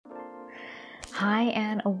Hi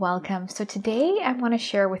and welcome. So today I want to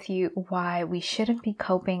share with you why we shouldn't be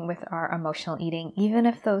coping with our emotional eating, even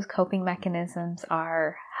if those coping mechanisms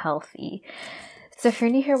are healthy. So if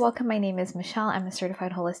you're new here, welcome. My name is Michelle. I'm a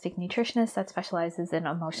certified holistic nutritionist that specializes in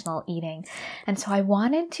emotional eating. And so I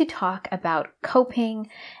wanted to talk about coping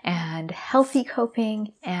and healthy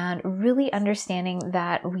coping and really understanding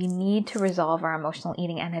that we need to resolve our emotional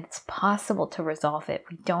eating and it's possible to resolve it.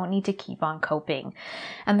 We don't need to keep on coping.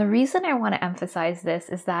 And the reason I want to emphasize this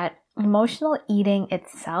is that emotional eating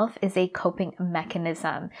itself is a coping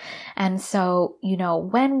mechanism. And so,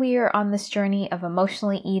 when we are on this journey of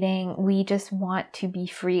emotionally eating, we just want to be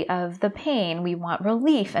free of the pain. We want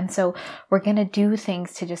relief. And so we're going to do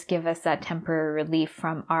things to just give us that temporary relief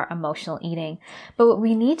from our emotional eating. But what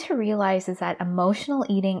we need to realize is that emotional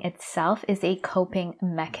eating itself is a coping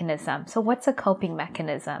mechanism. So what's a coping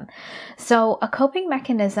mechanism? So a coping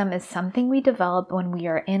mechanism is something we develop when we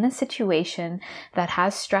are in a situation that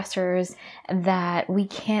has stressors that we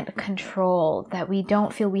can't control, that we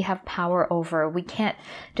don't feel we have power over. We can't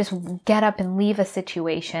just get up and leave a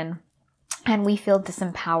situation and we feel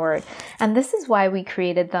disempowered. And this is why we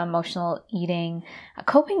created the emotional eating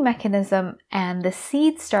coping mechanism. And the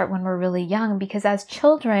seeds start when we're really young, because as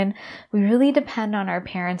children, we really depend on our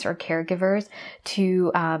parents or caregivers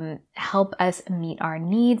to help us meet our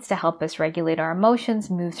needs, to help us regulate our emotions,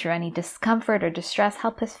 move through any discomfort or distress,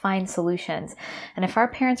 help us find solutions. And if our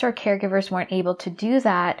parents or caregivers weren't able to do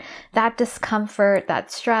that, that discomfort, that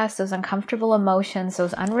stress, those uncomfortable emotions,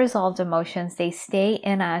 those unresolved emotions, they stay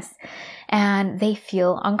in us and they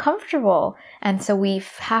feel uncomfortable. And so we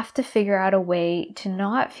have to figure out a way to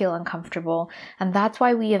not feel uncomfortable. And that's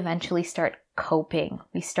why we eventually start coping.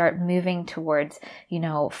 We start moving towards,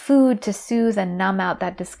 food to soothe and numb out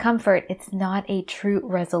that discomfort. It's not a true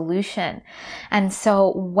resolution. And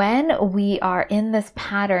so when we are in this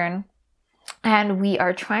pattern, and we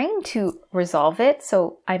are trying to resolve it.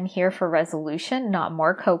 So I'm here for resolution, not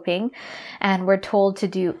more coping. And we're told to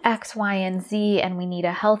do X, Y, and Z, and we need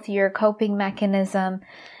a healthier coping mechanism.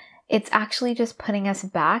 It's actually just putting us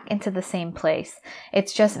back into the same place.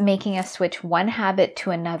 It's just making us switch one habit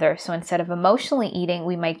to another. So instead of emotionally eating,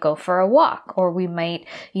 we might go for a walk, or we might,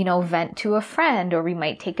 vent to a friend, or we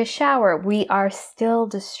might take a shower. We are still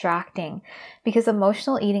distracting, because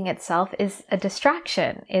emotional eating itself is a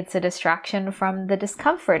distraction. It's a distraction from the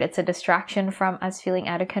discomfort. It's a distraction from us feeling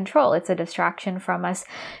out of control. It's a distraction from us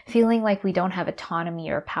feeling like we don't have autonomy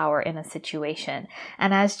or power in a situation.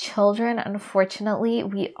 And as children, unfortunately,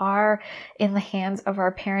 we are in the hands of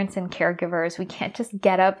our parents and caregivers. We can't just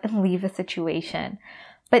get up and leave a situation.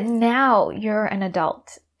 But now you're an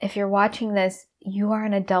adult. If you're watching this, you are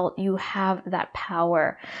an adult. You have that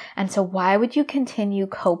power. And so why would you continue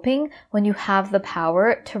coping when you have the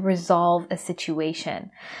power to resolve a situation?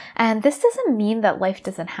 And this doesn't mean that life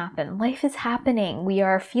doesn't happen. Life is happening. We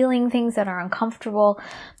are feeling things that are uncomfortable.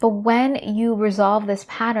 But when you resolve this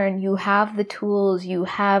pattern, you have the tools, you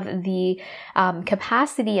have the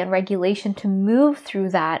capacity and regulation to move through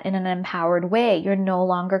that in an empowered way. You're no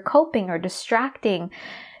longer coping or distracting.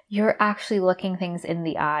 You're actually looking things in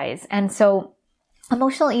the eyes. And so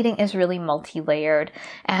emotional eating is really multi-layered,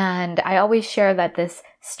 and I always share that this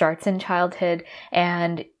starts in childhood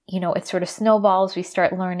and it sort of snowballs. We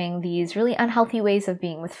start learning these really unhealthy ways of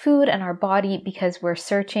being with food and our body because we're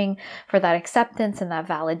searching for that acceptance and that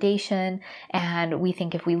validation. And we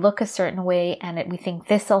think if we look a certain way we think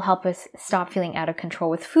this will help us stop feeling out of control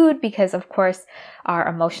with food, because of course our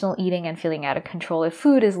emotional eating and feeling out of control with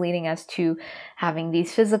food is leading us to having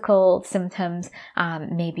these physical symptoms.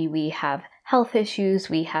 Maybe we have health issues,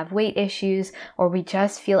 we have weight issues, or we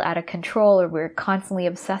just feel out of control, or we're constantly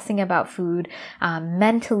obsessing about food.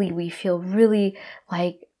 Mentally, we feel really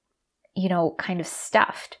like, kind of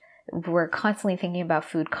stuffed. We're constantly thinking about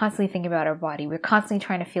food, constantly thinking about our body. We're constantly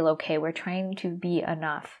trying to feel okay. We're trying to be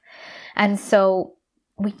enough. And so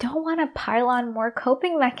we don't want to pile on more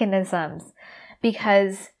coping mechanisms,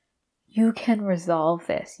 because you can resolve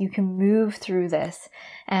this. You can move through this.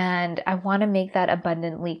 And I want to make that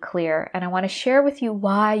abundantly clear. And I want to share with you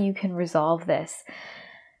why you can resolve this.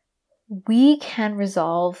 We can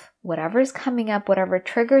resolve whatever's coming up, whatever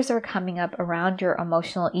triggers are coming up around your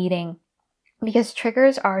emotional eating, because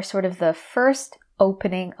triggers are sort of the first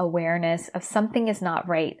opening awareness of something is not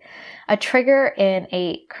right. A trigger in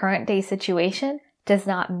a current day situation does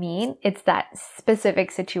not mean it's that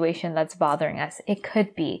specific situation that's bothering us. It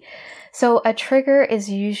could be. So a trigger is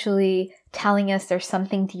usually telling us there's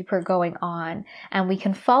something deeper going on, and we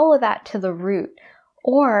can follow that to the root.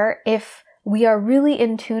 Or if we are really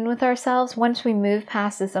in tune with ourselves, once we move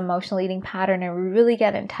past this emotional eating pattern and we really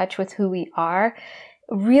get in touch with who we are,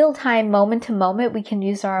 real time, moment to moment, we can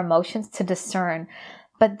use our emotions to discern.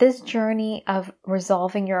 But this journey of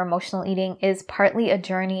resolving your emotional eating is partly a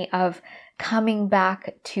journey of coming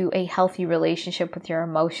back to a healthy relationship with your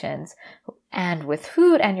emotions and with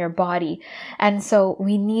food and your body. And so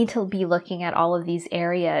we need to be looking at all of these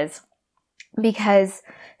areas, because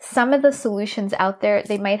some of the solutions out there,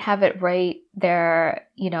 they might have it right. They're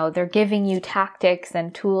giving you tactics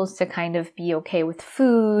and tools to kind of be okay with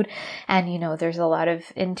food. And, there's a lot of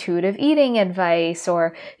intuitive eating advice,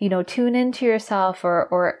 or, tune into yourself,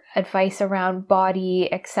 or advice around body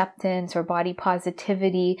acceptance or body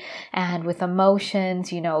positivity. And with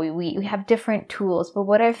emotions, we have different tools. But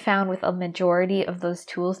what I've found with a majority of those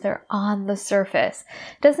tools, they're on the surface.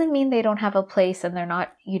 Doesn't mean they don't have a place and they're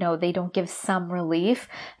not, they don't give some relief,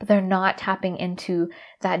 but they're not tapping into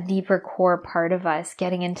that deeper core part of us,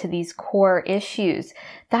 getting into these core issues.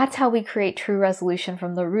 That's how we create true resolution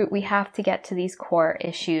from the root. We have to get to these core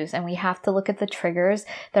issues, and we have to look at the triggers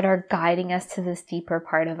that are guiding us to this deeper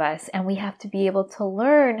part of us. And we have to be able to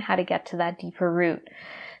learn how to get to that deeper root.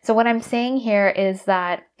 So what I'm saying here is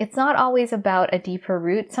that it's not always about a deeper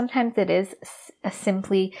root. Sometimes it is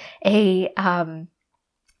simply a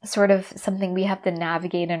sort of something we have to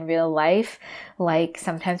navigate in real life. Like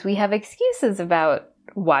sometimes we have excuses about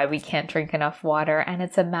why we can't drink enough water, and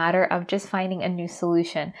it's a matter of just finding a new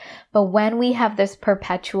solution. But when we have this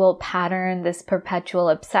perpetual pattern, this perpetual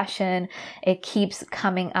obsession, it keeps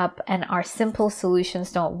coming up and our simple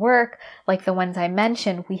solutions don't work, like the ones I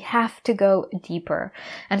mentioned, we have to go deeper.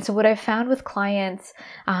 And so what I've found with clients,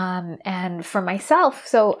 and for myself,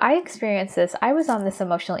 so I experienced this, I was on this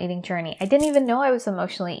emotional eating journey. I didn't even know I was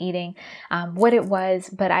emotionally eating, what it was,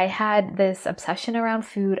 but I had this obsession around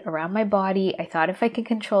food, around my body. I thought if I could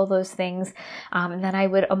control those things, and then I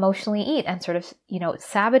would emotionally eat and sort of,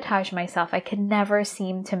 sabotage myself. I could never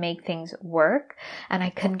seem to make things work, and I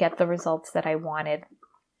couldn't get the results that I wanted.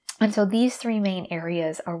 And so these three main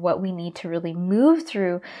areas are what we need to really move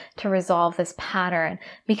through to resolve this pattern,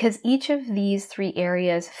 because each of these three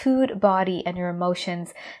areas, food, body, and your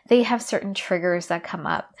emotions, they have certain triggers that come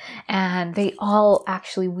up, and they all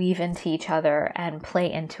actually weave into each other and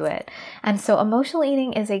play into it. And so emotional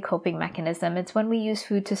eating is a coping mechanism. It's when we use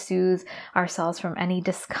food to soothe ourselves from any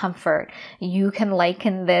discomfort. You can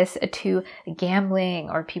liken this to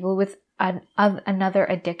gambling or people with another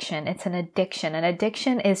addiction. It's an addiction. An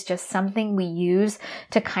addiction is just something we use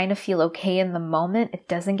to kind of feel okay in the moment. It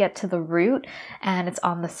doesn't get to the root, and it's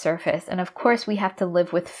on the surface. And of course, we have to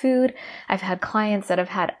live with food. I've had clients that have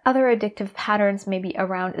had other addictive patterns, maybe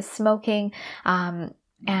around smoking,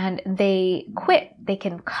 and they quit. They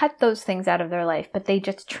can cut those things out of their life, but they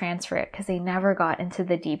just transfer it because they never got into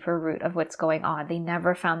the deeper root of what's going on. They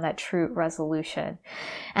never found that true resolution.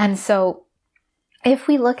 And so if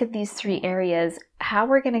we look at these three areas, how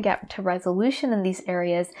we're going to get to resolution in these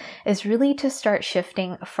areas is really to start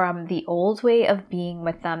shifting from the old way of being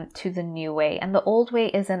with them to the new way. And the old way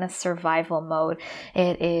is in a survival mode.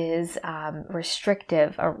 It is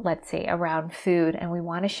restrictive, or let's say around food, and we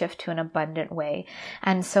want to shift to an abundant way.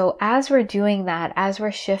 And so as we're doing that, as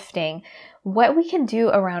we're shifting, what we can do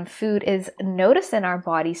around food is notice in our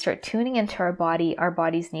body, start tuning into our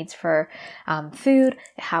body's needs for food,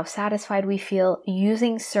 how satisfied we feel,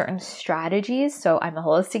 using certain strategies. So I'm a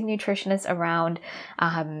holistic nutritionist around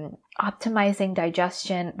optimizing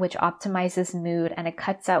digestion, which optimizes mood, and it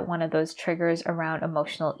cuts out one of those triggers around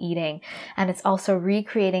emotional eating. And it's also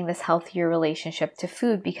recreating this healthier relationship to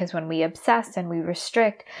food, because when we obsess and we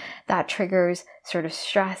restrict, that triggers sort of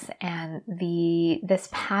stress and this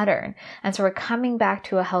pattern. And so we're coming back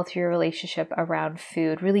to a healthier relationship around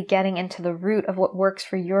food, really getting into the root of what works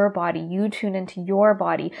for your body. You tune into your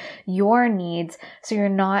body, your needs, so you're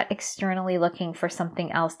not externally looking for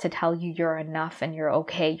something else to tell you you're enough and you're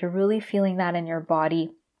okay. You're really feeling that in your body.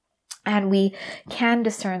 And we can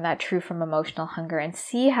discern that true from emotional hunger and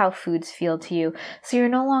see how foods feel to you. So you're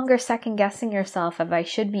no longer second guessing yourself of I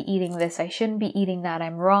should be eating this, I shouldn't be eating that,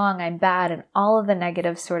 I'm wrong, I'm bad, and all of the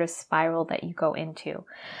negative sort of spiral that you go into.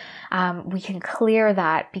 We can clear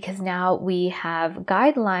that because now we have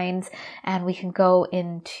guidelines and we can go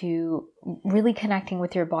into really connecting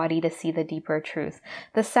with your body to see the deeper truth.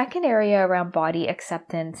 The second area around body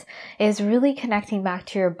acceptance is really connecting back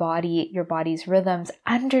to your body, your body's rhythms,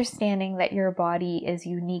 understanding that your body is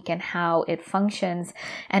unique and how it functions,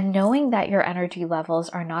 and knowing that your energy levels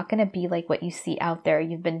are not going to be like what you see out there.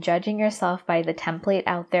 You've been judging yourself by the template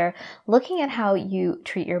out there, looking at how you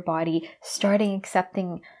treat your body, starting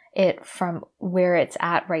accepting it from where it's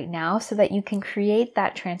at right now so that you can create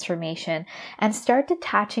that transformation and start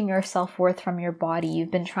detaching your self-worth from your body.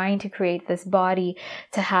 You've been trying to create this body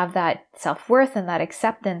to have that self-worth and that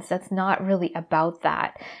acceptance. That's not really about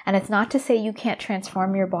that. And it's not to say you can't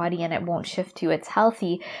transform your body and it won't shift you. It's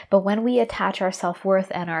healthy. But when we attach our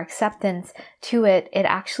self-worth and our acceptance to it, it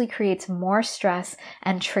actually creates more stress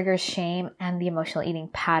and triggers shame and the emotional eating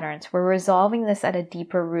patterns. We're resolving this at a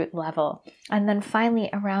deeper root level. And then finally,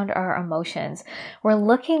 around our emotions, we're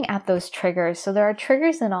looking at those triggers. So there are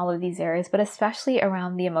triggers in all of these areas, but especially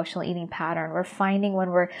around the emotional eating pattern. We're finding when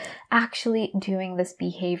we're actually doing this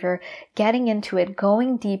behavior, getting into it,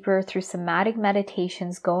 going deeper through somatic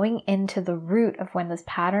meditations, going into the root of when this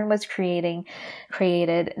pattern was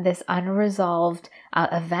created this unresolved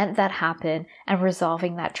event that happened, and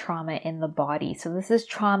resolving that trauma in the body. So this is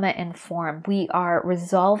trauma informed. We are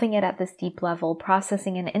resolving it at this deep level,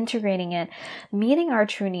 processing and integrating it, meeting our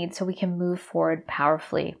true needs so we can move forward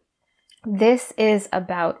powerfully. This is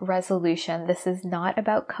about resolution. This is not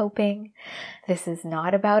about coping. This is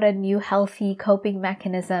not about a new healthy coping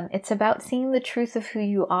mechanism. It's about seeing the truth of who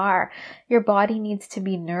you are. Your body needs to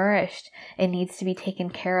be nourished. It needs to be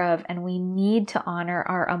taken care of. And we need to honor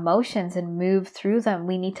our emotions and move through them.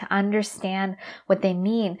 We need to understand what they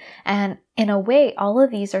mean. And in a way, all of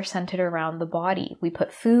these are centered around the body. We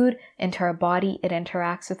put food into our body. It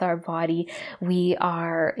interacts with our body. We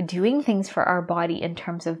are doing things for our body in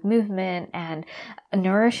terms of movement and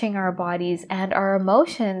nourishing our bodies, and our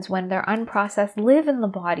emotions, when they're unprocessed, live in the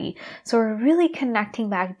body. So we're really connecting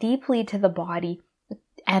back deeply to the body.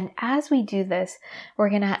 And as we do this, we're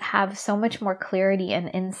going to have so much more clarity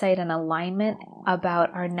and insight and alignment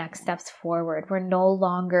about our next steps forward. We're no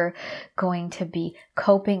longer going to be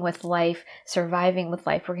coping with life, surviving with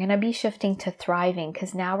life. We're going to be shifting to thriving,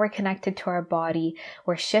 because now we're connected to our body.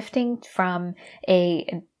 We're shifting from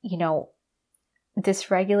a,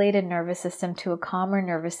 dysregulated nervous system to a calmer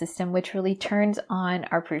nervous system, which really turns on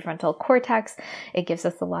our prefrontal cortex. It gives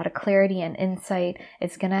us a lot of clarity and insight.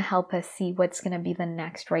 It's going to help us see what's going to be the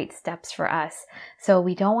next right steps for us. So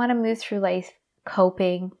we don't want to move through life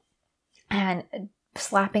coping and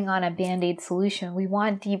slapping on a band-aid solution. We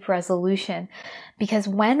want deep resolution, because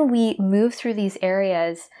when we move through these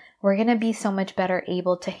areas, we're going to be so much better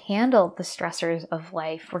able to handle the stressors of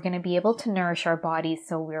life. We're going to be able to nourish our bodies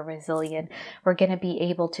so we're resilient. We're going to be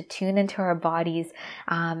able to tune into our bodies,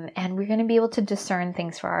 and we're going to be able to discern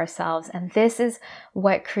things for ourselves. And this is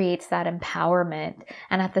what creates that empowerment.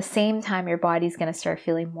 And at the same time, your body's going to start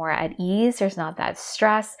feeling more at ease. There's not that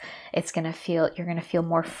stress. You're going to feel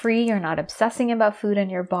more free. You're not obsessing about food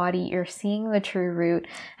in your body. You're seeing the true root,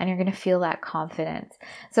 and you're going to feel that confidence.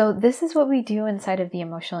 So this is what we do inside of the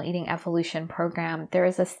Emotional Eating Evolution program. There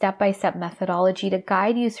is a step-by-step methodology to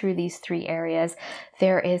guide you through these 3 areas.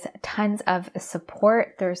 There is tons of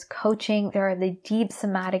support. There's coaching. There are the deep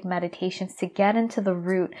somatic meditations to get into the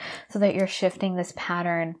root so that you're shifting this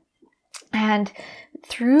pattern. And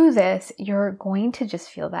through this, you're going to just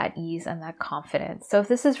feel that ease and that confidence. So if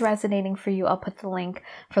this is resonating for you, I'll put the link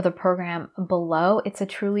for the program below. It's a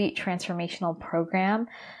truly transformational program.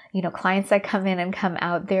 Clients that come in and come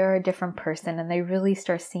out, they're a different person, and they really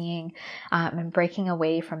start seeing and breaking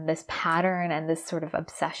away from this pattern and this sort of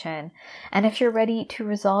obsession. And if you're ready to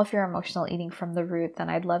resolve your emotional eating from the root, then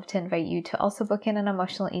I'd love to invite you to also book in an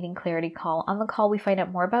emotional eating clarity call. On the call, we find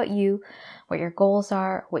out more about you, what your goals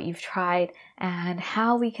are, what you've tried, and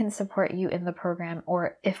how we can support you in the program,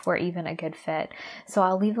 or if we're even a good fit. So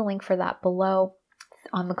I'll leave the link for that below.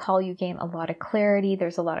 On the call, you gain a lot of clarity.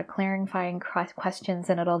 There's a lot of clarifying questions,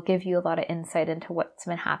 and it'll give you a lot of insight into what's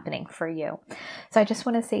been happening for you. So I just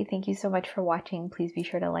want to say thank you so much for watching. Please be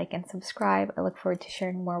sure to like and subscribe. I look forward to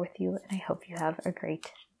sharing more with you, and I hope you have a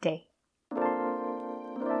great day.